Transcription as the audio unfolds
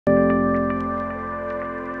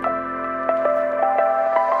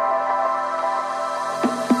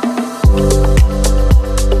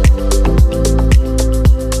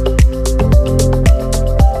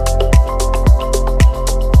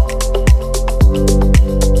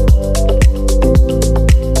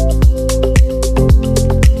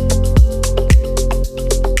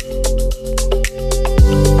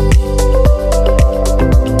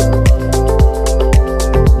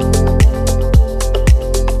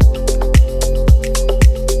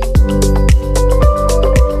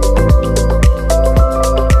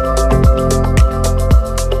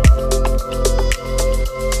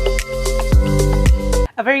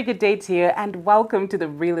very good day to you, and welcome to the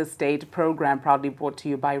Real Estate Program, proudly brought to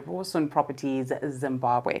you by Rawson Properties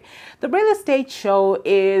Zimbabwe. The Real Estate Show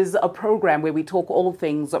is a program where we talk all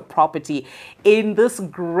things property in this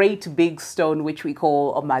great big stone which we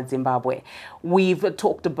call Zimbabwe. We've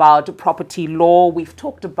talked about property law. We've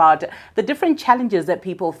talked about the different challenges that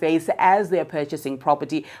people face as they're purchasing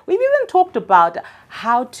property. We've even talked about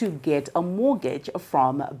how to get a mortgage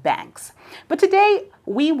from banks. But today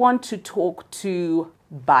we want to talk to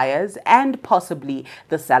buyers and possibly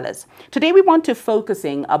the sellers. Today we want to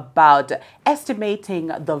focusing about estimating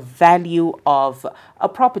the value of a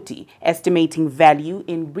property, estimating value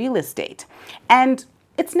in real estate. And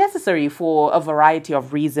it's necessary for a variety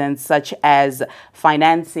of reasons, such as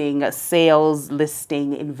financing, sales,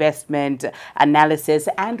 listing, investment, analysis,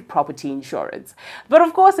 and property insurance. But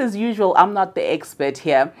of course, as usual, I'm not the expert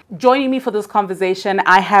here. Joining me for this conversation,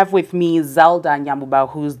 I have with me Zelda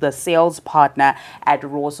Nyamuba, who's the sales partner at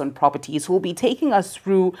Rawson Properties, who will be taking us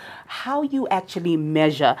through how you actually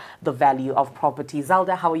measure the value of property.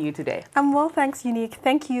 Zelda, how are you today? I'm well, thanks, Unique.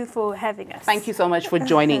 Thank you for having us. Thank you so much for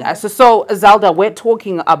joining us. So, Zelda, we're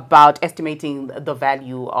talking about estimating the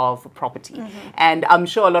value of property, and I'm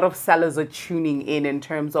sure a lot of sellers are tuning in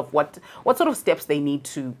terms of what sort of steps they need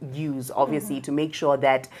to use, obviously, to make sure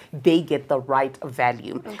that they get the right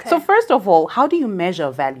value. Okay. So first of all, how do you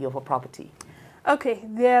measure value of a property? Okay,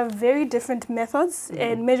 there are very different methods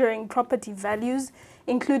in measuring property values,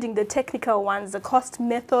 including the technical ones, the cost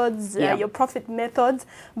methods, your profit methods.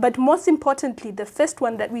 But most importantly, the first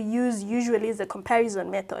one that we use usually is a comparison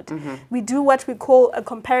method. We do what we call a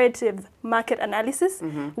comparative market analysis,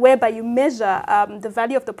 whereby you measure the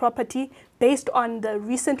value of the property based on the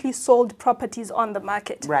recently sold properties on the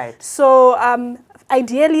market. Right. So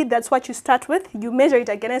ideally, that's what you start with. You measure it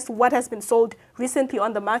against what has been sold recently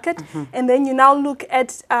on the market, and then you now look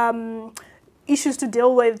at issues to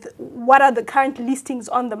deal with. What are the current listings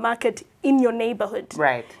on the market in your neighborhood?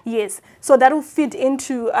 Right. Yes. So that will fit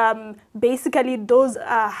into basically those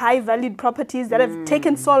high-valued properties that have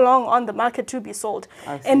taken so long on the market to be sold.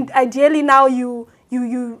 And ideally now you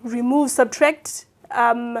remove, subtract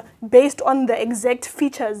based on the exact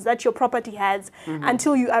features that your property has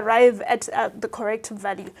until you arrive at the correct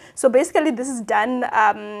value. So basically this is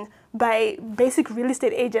done by basic real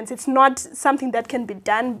estate agents. It's not something that can be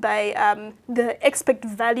done by the expert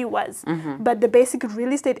valuers, but the basic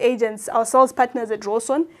real estate agents, our sales partners at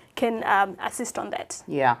Rawson, can assist on that.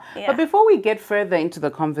 Yeah. But before we get further into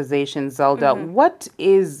the conversation, Zelda, what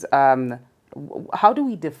is, how do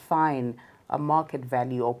we define a market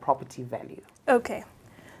value or property value? Okay.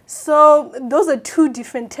 So those are two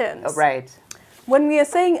different terms. Right. When we are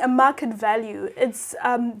saying a market value, it's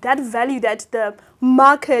that value that the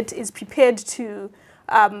market is prepared to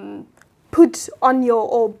put on your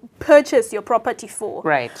or purchase your property for.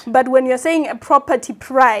 Right. But when you're saying a property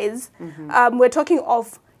price, we're talking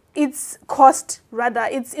of its cost, rather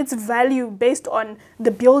its value based on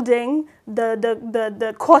the building,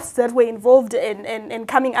 the costs that were involved in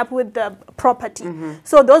coming up with the property.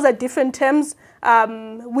 So those are different terms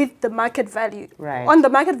with the market value. Right. On the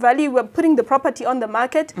market value, we're putting the property on the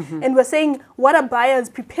market and we're saying what are buyers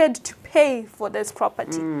prepared to pay for this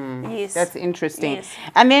property. Yes. That's interesting. Yes.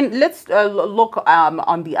 And then let's look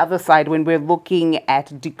on the other side when we're looking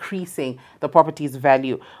at decreasing the property's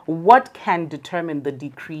value. What can determine the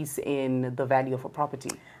decrease in the value of a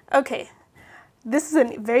property? Okay. This is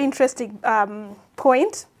a very interesting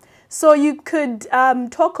point. So you could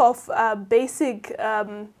talk of basic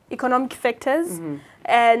economic factors,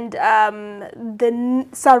 and the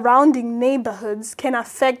surrounding neighborhoods can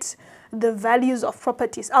affect the values of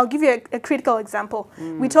properties. I'll give you a critical example.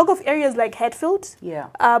 We talk of areas like Hatfield,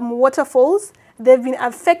 waterfalls. They've been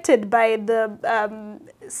affected by the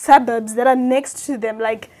suburbs that are next to them,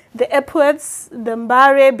 like the Epworths, the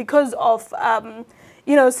Mbare, because of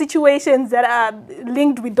situations that are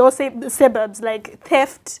linked with those suburbs, like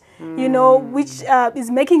theft, which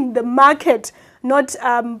is making the market not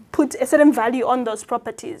put a certain value on those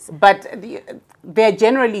properties. But they're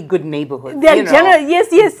generally good neighborhoods. They're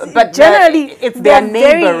yes. But generally, it's their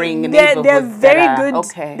neighboring neighborhoods. They're very good.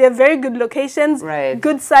 Okay. They're very good locations,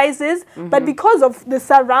 good sizes. But because of the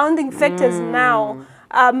surrounding factors now,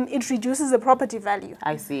 it reduces the property value.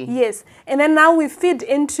 I see. Yes. And then now we feed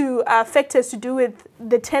into factors to do with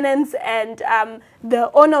the tenants and the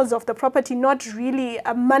owners of the property not really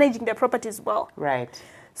managing their properties well. Right.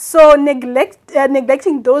 So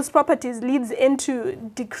neglecting those properties leads into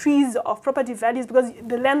decrease of property values because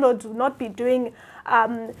the landlords will not be doing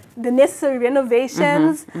the necessary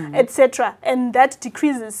renovations, etc. And that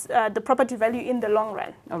decreases the property value in the long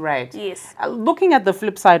run. All right. Yes. Looking at the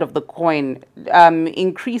flip side of the coin,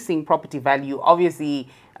 increasing property value obviously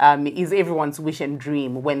is everyone's wish and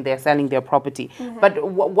dream when they're selling their property. But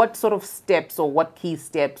what sort of steps or what key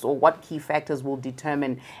factors will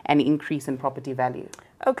determine an increase in property value?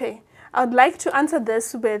 Okay. I'd like to answer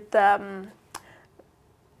this with the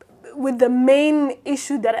main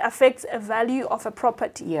issue that affects a value of a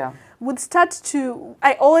property. Yeah.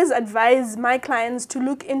 I always advise my clients to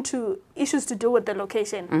look into issues to do with the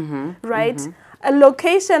location, right? A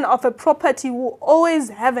location of a property will always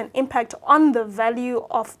have an impact on the value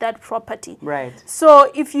of that property. Right.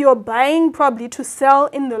 So if you're buying probably to sell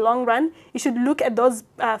in the long run, you should look at those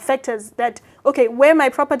factors that, okay, where my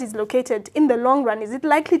property is located in the long run, is it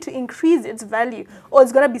likely to increase its value or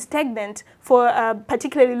it's going to be stagnant for a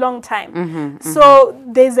particularly long time? So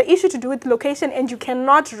there's an issue to do with location and you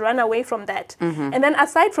cannot run away from that. And then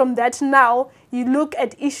aside from that, now you look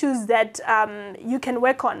at issues that you can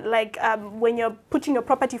work on, like when you're putting your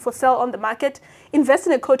property for sale on the market, invest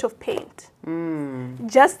in a coat of paint,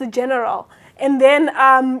 just the general. And then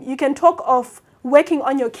you can talk of working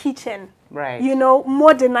on your kitchen, right? You know,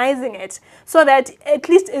 modernizing it so that at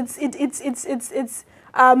least it's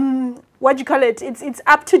what do you call it? It's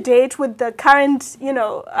up to date with the current, you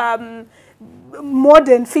know,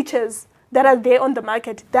 modern features that are there on the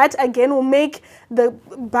market. That again will make the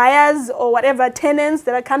buyers or whatever tenants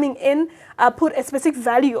that are coming in put a specific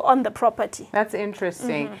value on the property. That's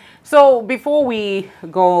interesting. So before we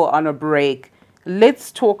go on a break, let's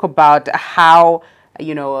talk about how,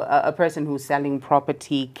 you know, a person who's selling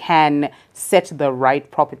property can set the right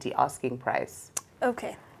property asking price.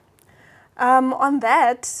 Okay. On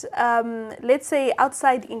that, let's say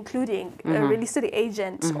outside including a real estate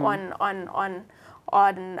agent on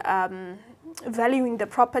valuing the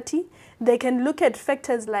property, they can look at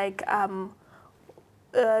factors like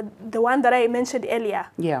the one that I mentioned earlier.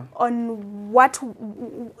 Yeah. On what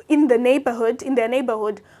in their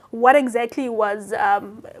neighborhood, what exactly was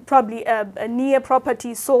probably a near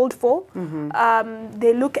property sold for.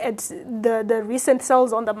 They look at the recent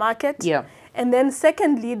sales on the market. Yeah. And then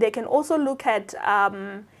secondly, they can also look at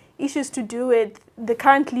issues to do with the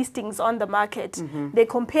current listings on the market. They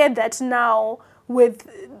compare that now with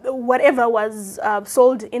whatever was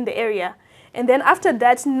sold in the area. And then after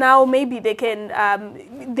that, now maybe they can,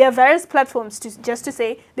 there are various platforms, there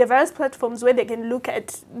are various platforms where they can look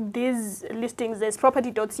at these listings. There's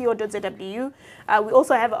property.co.zw. We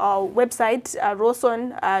also have our website,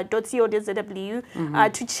 roson.co.zw,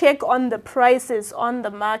 to check on the prices on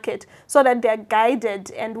the market so that they're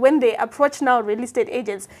guided. And when they approach now real estate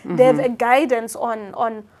agents, they have a guidance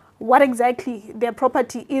on what exactly their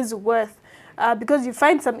property is worth. Because you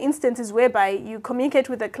find some instances whereby you communicate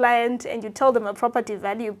with a client and you tell them a property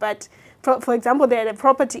value, but for example, they had a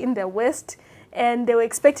property in the west and they were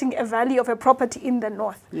expecting a value of a property in the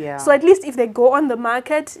north. Yeah. So at least if they go on the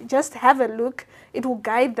market, just have a look. It will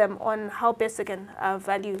guide them on how best they can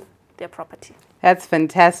value their property. That's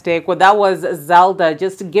fantastic. Well, that was Zelda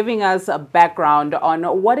just giving us a background on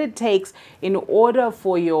what it takes in order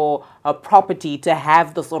for your property to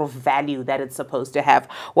have the sort of value that it's supposed to have.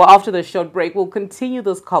 Well, after the short break, we'll continue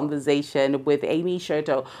this conversation with Amy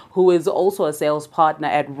Sherto, who is also a sales partner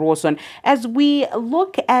at Roson, as we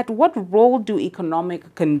look at what role do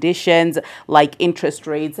economic conditions like interest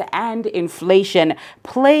rates and inflation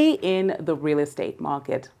play in the real estate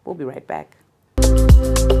market. We'll be right back.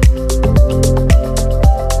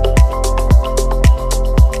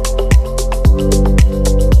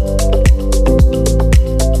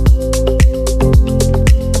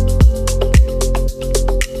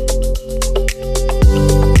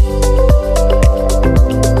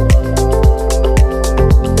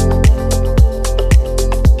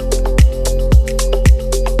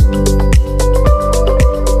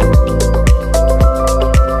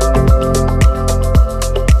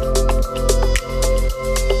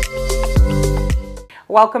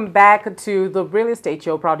 Welcome back to the Real Estate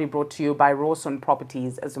Show, proudly brought to you by Roson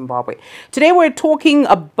Properties Zimbabwe. Today we're talking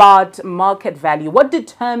about market value. What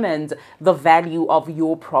determines the value of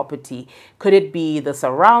your property? Could it be the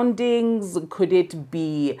surroundings? Could it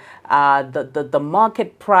be the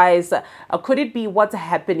market price? Could it be what's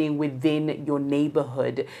happening within your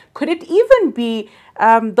neighborhood? Could it even be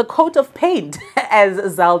the coat of paint,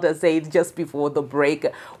 as Zelda said just before the break?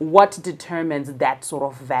 What determines that sort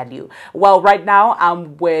of value? Well, right now I'm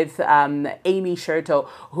with Amy Sherto,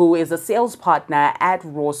 who is a sales partner at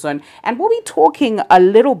Rawson, and we'll be talking a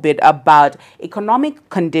little bit about economic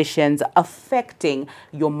conditions affecting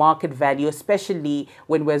your market value, especially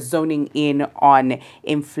when we're zoning in on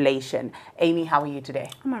inflation. Amy, how are you today?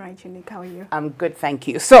 I'm all right, Unique. How are you? I'm good, thank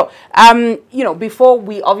you. So, you know, before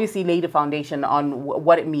we obviously lay the foundation on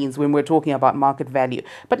what it means when we're talking about market value,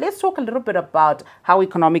 but let's talk a little bit about how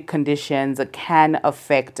economic conditions can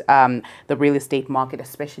affect the real estate market,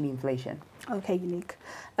 especially inflation. Okay, Unique.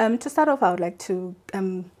 To start off, I would like to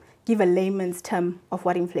give a layman's term of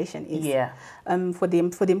what inflation is. Yeah. For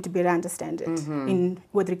them to better understand it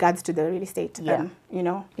with regards to the real estate,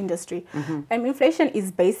 industry. Inflation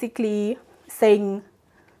is basically saying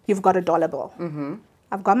you've got a dollar bill.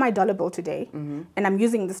 I've got my dollar bill today, and I'm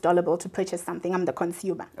using this dollar bill to purchase something. I'm the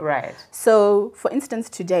consumer. Right. So, for instance,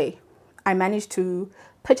 today, I managed to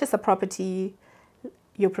purchase a property,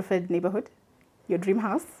 your preferred neighborhood, your dream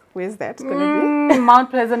house. Where's that going to be?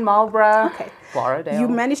 Mount Pleasant, Marlborough. Okay. Borrowdale. You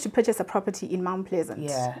managed to purchase a property in Mount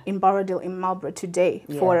Pleasant, in Borrowdale, in Marlborough today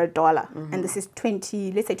for $1. And this is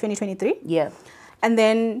 2023. Yeah. And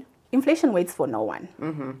then inflation waits for no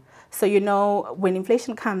one. So, you know, when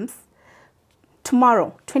inflation comes,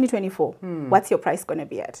 tomorrow, 2024, what's your price going to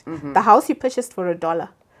be at? The house you purchased for $1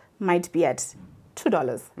 might be at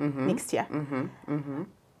 $2 next year.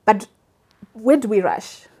 But where do we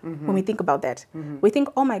rush when we think about that? We think,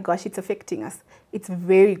 oh my gosh, it's affecting us. It's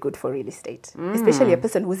very good for real estate, especially a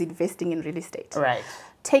person who's investing in real estate. Right.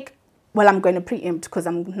 I'm going to preempt because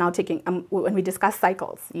I'm now taking, when we discuss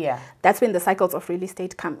cycles, that's when the cycles of real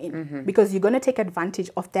estate come in, because you're going to take advantage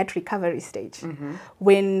of that recovery stage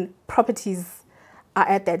when properties are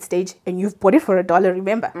at that stage and you've bought it for $1,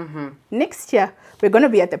 remember. Next year, we're going to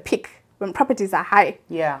be at the peak when properties are high.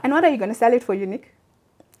 And what are you going to sell it for, Unique?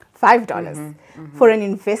 $5. For an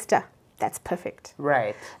investor, that's perfect.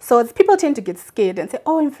 Right. So people tend to get scared and say,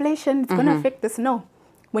 oh, inflation, it's going to affect this. No.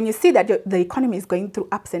 When you see that the economy is going through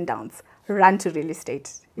ups and downs, run to real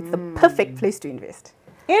estate. It's the perfect place to invest.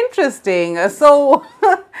 Interesting. So,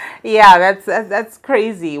 yeah, that's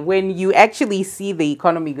crazy. When you actually see the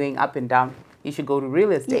economy going up and down, you should go to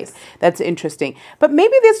real estate. Yes. That's interesting. But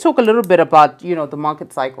maybe let's talk a little bit about, you know, the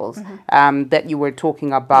market cycles that you were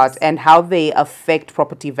talking about and how they affect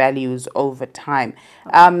property values over time.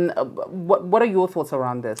 What are your thoughts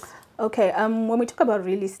around this? Okay, when we talk about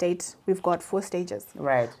real estate, we've got 4 stages.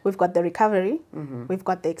 Right. We've got the recovery, we've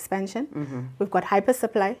got the expansion, we've got hyper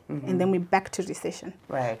supply, and then we're back to recession.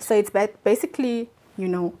 Right. So it's basically, you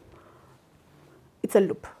know, it's a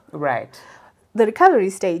loop. Right. The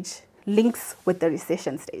recovery stage links with the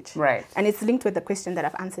recession stage. Right. And it's linked with the question that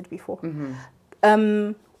I've answered before.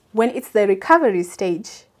 When it's the recovery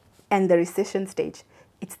stage and the recession stage,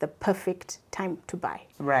 it's the perfect time to buy.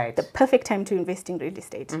 Right. The perfect time to invest in real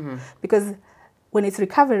estate. Because when it's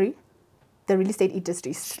recovery, the real estate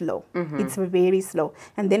industry is slow. It's very slow.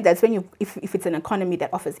 And then that's when if it's an economy that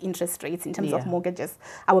offers interest rates in terms of mortgages,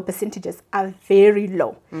 our percentages are very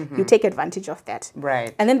low. You take advantage of that.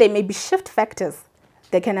 Right. And then there may be shift factors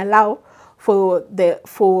that can allow for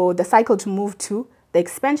the cycle to move to the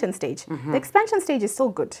expansion stage. The expansion stage is still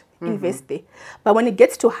good. Invest there. But when it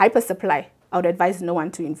gets to hyper supply, I would advise no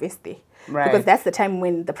one to invest there. Right. Because that's the time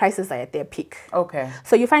when the prices are at their peak. Okay.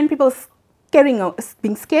 So you find people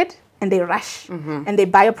being scared, and they rush and they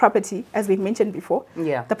buy a property, as we mentioned before.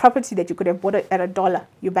 Yeah. The property that you could have bought at $1,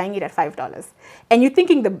 you're buying it at $5. And you're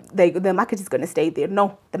thinking the market is going to stay there.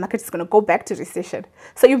 No, the market is going to go back to recession.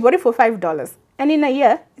 So you bought it for $5. And in a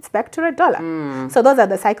year, it's back to $1. So those are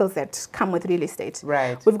the cycles that come with real estate.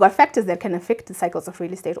 Right. We've got factors that can affect the cycles of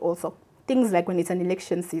real estate also. Things like when it's an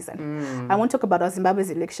election season. I won't talk about our Zimbabwe's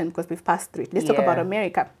election because we've passed through it. Let's talk about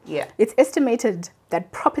America. Yeah. It's estimated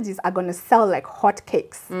that properties are going to sell like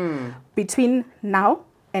hotcakes between now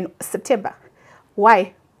and September.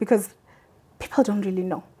 Why? Because people don't really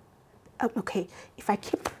know. Okay, if I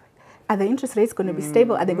keep, are the interest rates going to be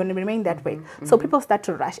stable? Are they going to remain that way? So people start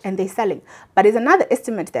to rush and they're selling. But there's another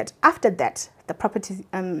estimate that after that, the property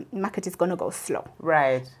market is going to go slow.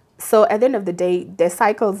 Right. So at the end of the day, there's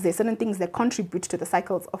certain things that contribute to the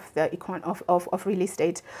cycles of the of real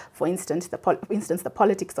estate. For instance, the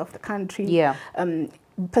politics of the country. Yeah.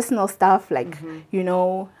 Personal stuff like, you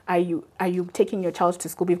know, are you taking your child to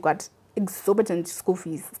school? We've got exorbitant school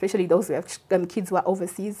fees, especially those who have kids who are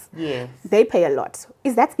overseas. Yes. They pay a lot.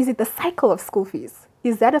 Is it the cycle of school fees?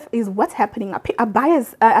 Is what's happening?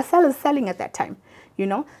 Are sellers selling at that time? You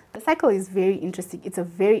know, the cycle is very interesting. It's a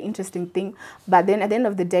very interesting thing. But then at the end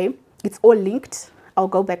of the day, it's all linked. I'll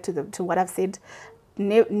go back to what I've said.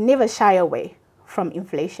 Never shy away from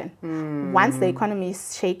inflation. Once the economy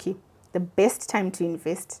is shaky, the best time to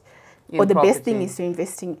invest, In or the best property. thing is to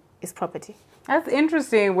investing is property. That's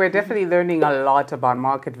interesting. We're definitely learning a lot about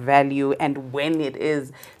market value and when it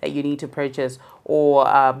is that you need to purchase or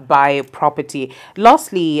buy property.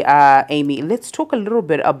 Lastly, Amy, let's talk a little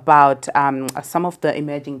bit about some of the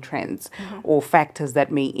emerging trends or factors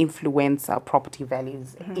that may influence our property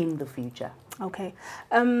values in the future. Okay.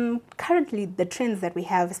 Currently, the trends that we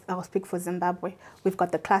have, I'll speak for Zimbabwe, we've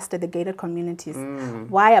got the cluster, the gated communities.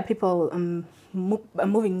 Why are people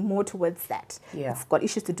moving more towards that? Yeah. It's got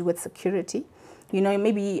issues to do with security. You know,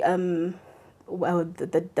 maybe I've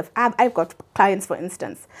got clients, for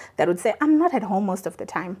instance, that would say, I'm not at home most of the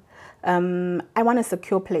time. I want a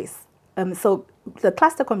secure place. So the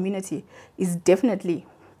cluster community is definitely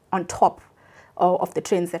on top of the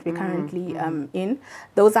trends that we're currently in.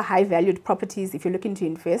 Those are high valued properties. If you're looking to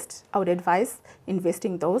invest, I would advise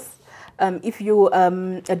investing those. If you're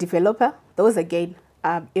a developer, those again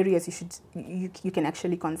areas you can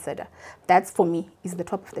actually consider. That's, for me, is the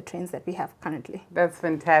top of the trends that we have currently. That's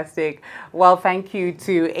fantastic. Well, thank you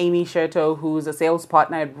to Amy Sherto, who's a sales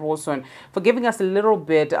partner at Rawson, for giving us a little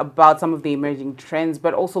bit about some of the emerging trends,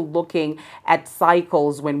 but also looking at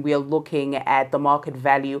cycles when we're looking at the market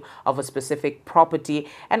value of a specific property,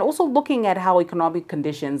 and also looking at how economic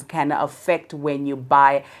conditions can affect when you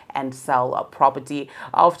buy and sell a property.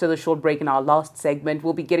 After the short break in our last segment,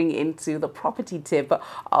 we'll be getting into the property tip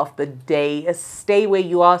of the day. Stay where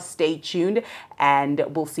you are, stay tuned, and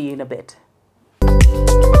we'll see you in a bit.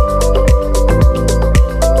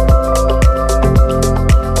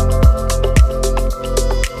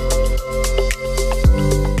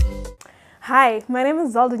 Hi, my name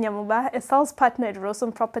is Zaldo Nyamuba, a sales partner at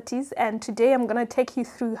Rawson Properties, and today I'm going to take you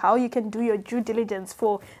through how you can do your due diligence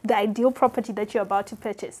for the ideal property that you're about to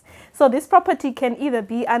purchase. So this property can either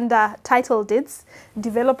be under title deeds,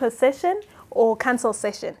 developer session, or council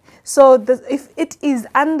session. So if it is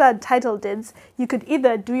under title deeds, you could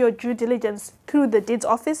either do your due diligence through the deeds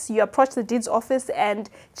office. You approach the deeds office and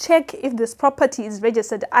check if this property is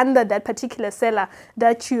registered under that particular seller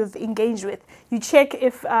that you've engaged with. You check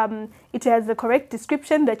if it has the correct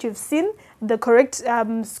description that you've seen, the correct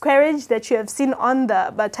squareage that you have seen on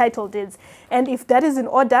the title deeds. And if that is in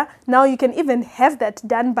order, now you can even have that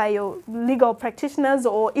done by your legal practitioners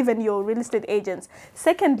or even your real estate agents.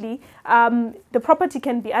 Secondly, the property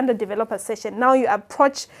can be under developer session. Now you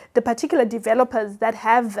approach the particular developers that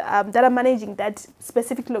have that are managing that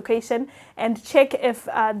specific location and check if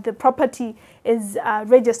the property is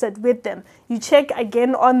registered with them. You check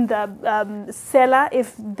again on the seller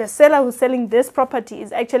if the seller who's selling this property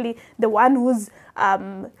is actually the one who's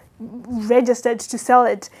registered to sell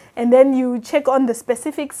it, and then you check on the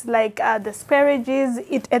specifics like the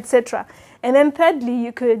squareages, etc. And then thirdly,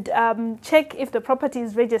 you could check if the property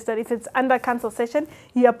is registered. If it's under council session,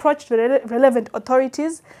 you approach the relevant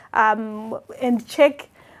authorities and check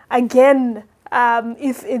again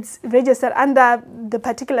if it's registered under the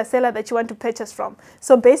particular seller that you want to purchase from.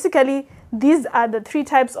 So basically, these are the three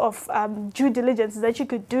types of due diligence that you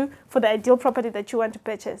could do for the ideal property that you want to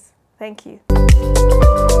purchase. Thank you.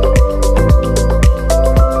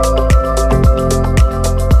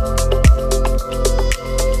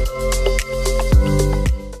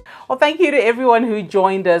 Well, thank you to everyone who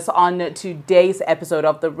joined us on today's episode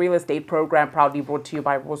of the Real Estate Program, proudly brought to you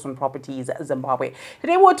by Rawson Properties Zimbabwe.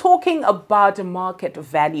 Today we're talking about market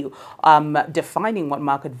value, defining what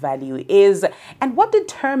market value is and what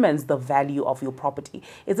determines the value of your property.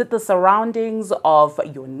 Is it the surroundings of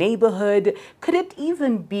your neighborhood? Could it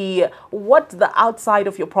even be what the outside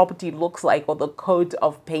of your property looks like or the coat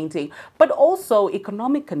of painting? But also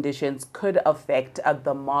economic conditions could affect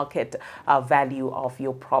the market value of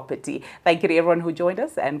your property. Thank you to everyone who joined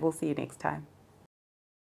us, and we'll see you next time.